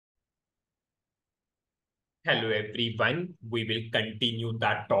Hello everyone, we will continue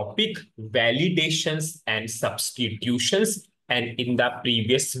the topic validations and substitutions, and in the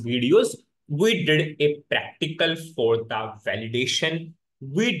previous videos we did a practical for the validation,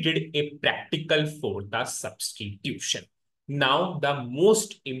 we did a practical for the substitution. Now the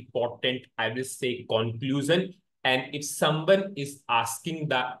most important, I will say, conclusion, and if someone is asking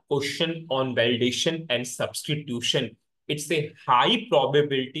the question on validation and substitution, it's a high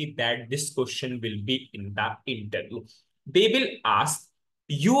probability that this question will be in the interview. They will ask,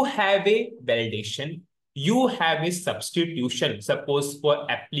 you have a validation, you have a substitution, suppose for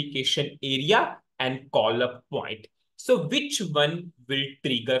application area and Callup point. So which one will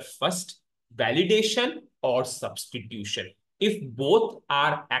trigger first, validation or substitution? If both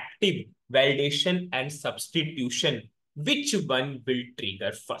are active, validation and substitution, which one will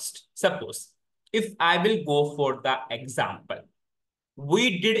trigger first? Suppose if I will go for the example,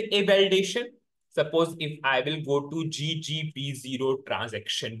 we did a validation. Suppose if I will go to GGB0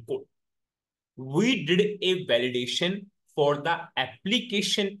 transaction code, we did a validation for the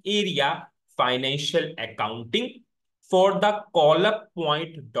application area financial accounting for the Callup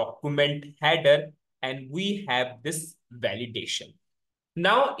point document header, and we have this validation.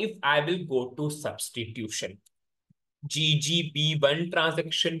 Now, if I will go to substitution, GGB1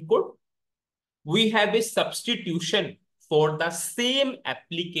 transaction code, we have a substitution for the same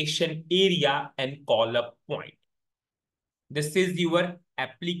application area and Callup point. This is your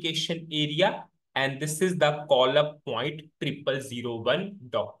application area and this is the Callup point 0001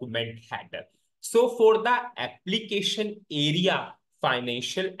 document header. So for the application area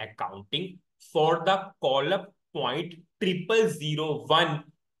financial accounting, for the Callup point 0001,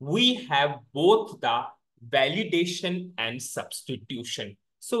 we have both the validation and substitution.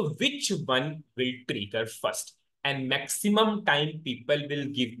 So which one will trigger first? And maximum time people will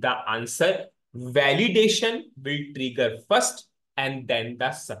give the answer validation will trigger first and then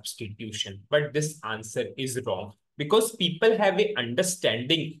the substitution. But this answer is wrong because people have an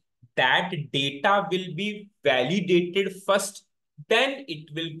understanding that data will be validated first, then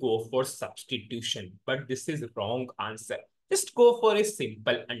it will go for substitution. But this is wrong answer. Just go for a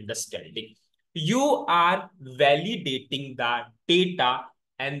simple understanding. You are validating the data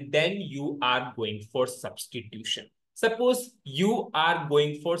and then you are going for substitution. Suppose you are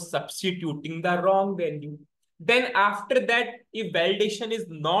going for substituting the wrong value. Then after that, if validation is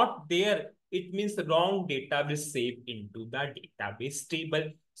not there, it means wrong data will save into the database table.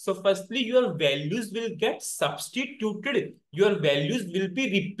 So firstly, your values will get substituted. Your values will be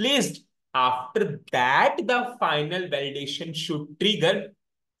replaced. After that, the final validation should trigger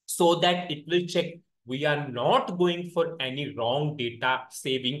so that it will check we are not going for any wrong data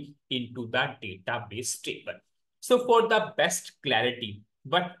saving into the database table. So for the best clarity,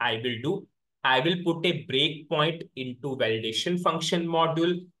 what I will do, I will put a breakpoint into validation function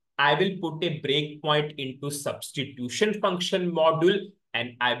module. I will put a breakpoint into substitution function module,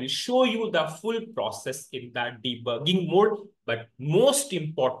 and I will show you the full process in the debugging mode. But most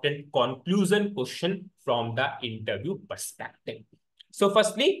important conclusion question from the interview perspective. So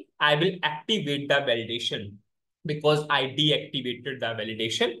firstly, I will activate the validation because I deactivated the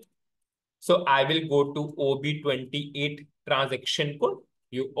validation. So I will go to OB28 transaction code.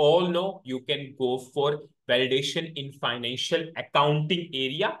 You all know you can go for validation in financial accounting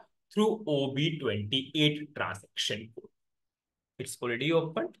area through OB28 transaction code. It's already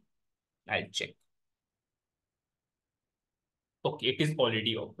opened. I'll check. Okay, it is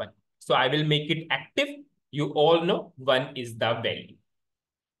already open. So I will make it active. You all know one is the value.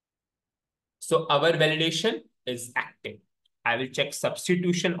 So our validation is active. I will check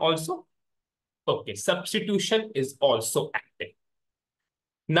substitution also. Okay, substitution is also active.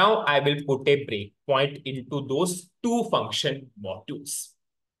 Now I will put a breakpoint into those two function modules.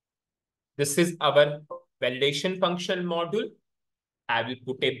 This is our validation function module. I will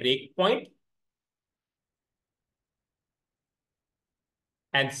put a breakpoint.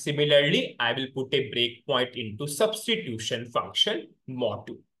 And similarly, I will put a breakpoint into substitution function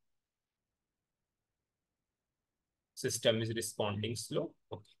module. System is responding slow.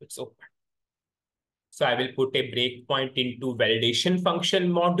 Okay, it's open. So I will put a breakpoint into validation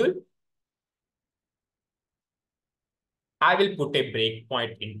function module. I will put a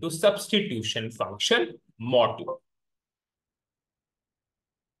breakpoint into substitution function module.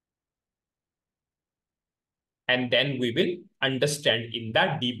 And then we will understand in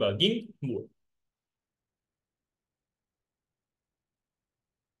the debugging mode.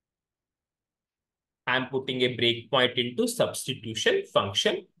 I'm putting a breakpoint into substitution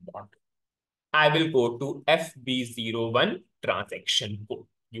function module. I will go to FB01 transaction code.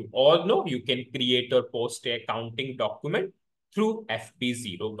 You all know you can create or post a accounting document through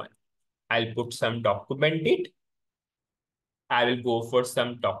FP01. I'll put some document date. I will go for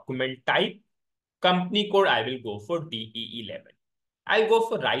some document type. Company code, I will go for DE11. I'll go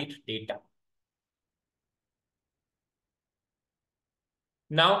for write data.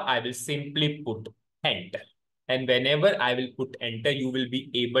 Now I will simply put enter. And whenever I will put enter, you will be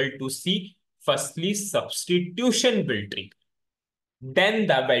able to see firstly substitution will trigger. Then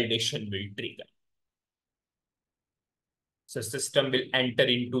the validation will trigger. So system will enter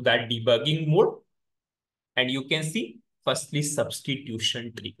into that debugging mode. And you can see firstly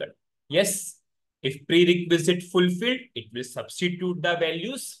substitution triggered. Yes, if prerequisite fulfilled, it will substitute the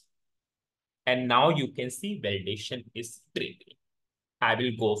values. And now you can see validation is triggering. I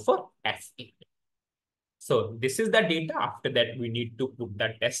will go for F8. So this is the data. After that, we need to put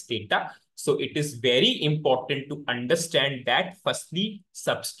the test data. So it is very important to understand that firstly,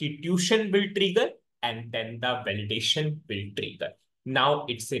 substitution will trigger and then the validation will trigger. Now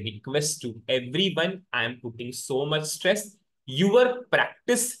it's a request to everyone. I am putting so much stress. Your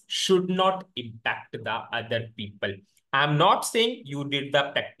practice should not impact the other people. I'm not saying you did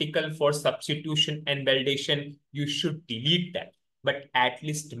the practical for substitution and validation. You should delete that, but at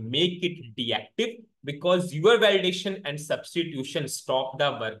least make it deactive, because your validation and substitution stop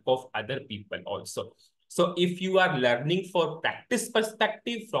the work of other people also. So if you are learning for practice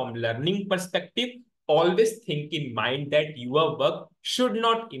perspective, from learning perspective, always think in mind that your work should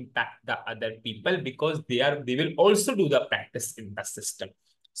not impact the other people, because they will also do the practice in the system.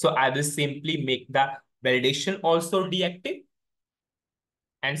 So I will simply make the validation also deactive.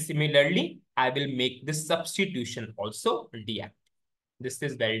 And similarly, I will make this substitution also deactive. This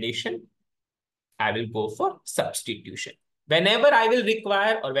is validation. I will go for substitution. Whenever I will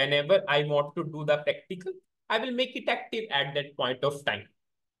require or whenever I want to do the practical, I will make it active at that point of time.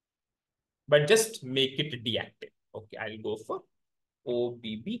 But just make it deactive. Okay, I'll go for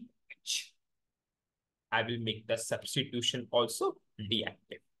OBBH. I will make the substitution also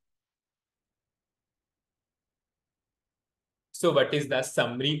deactive. So what is the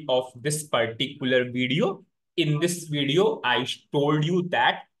summary of this particular video? In this video, I told you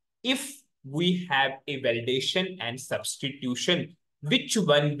that if we have a validation and substitution, which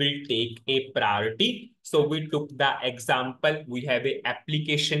one will take a priority? So we took the example, we have a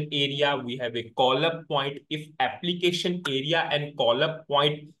application area, we have a Callup point. If application area and Callup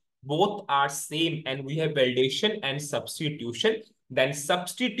point both are same and we have validation and substitution, then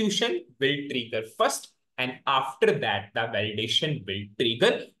substitution will trigger first. And after that, the validation will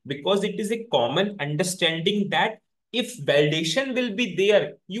trigger, because it is a common understanding that if validation will be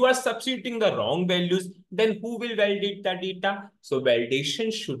there, you are substituting the wrong values, then who will validate the data? So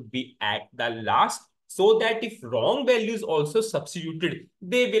validation should be at the last, so that if wrong values also substituted,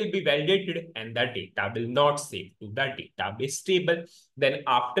 they will be validated and the data will not save to the database table. Then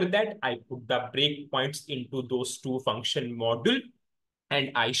after that, I put the breakpoints into those two function module, and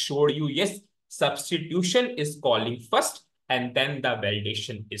I showed you, yes, substitution is calling first and then the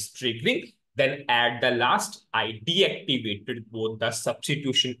validation is triggering. Then at the last, I deactivated both the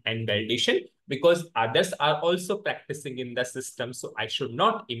substitution and validation, because others are also practicing in the system. So I should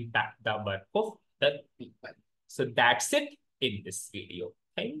not impact the work of the people. So that's it in this video.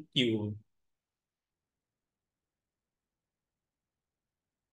 Thank you.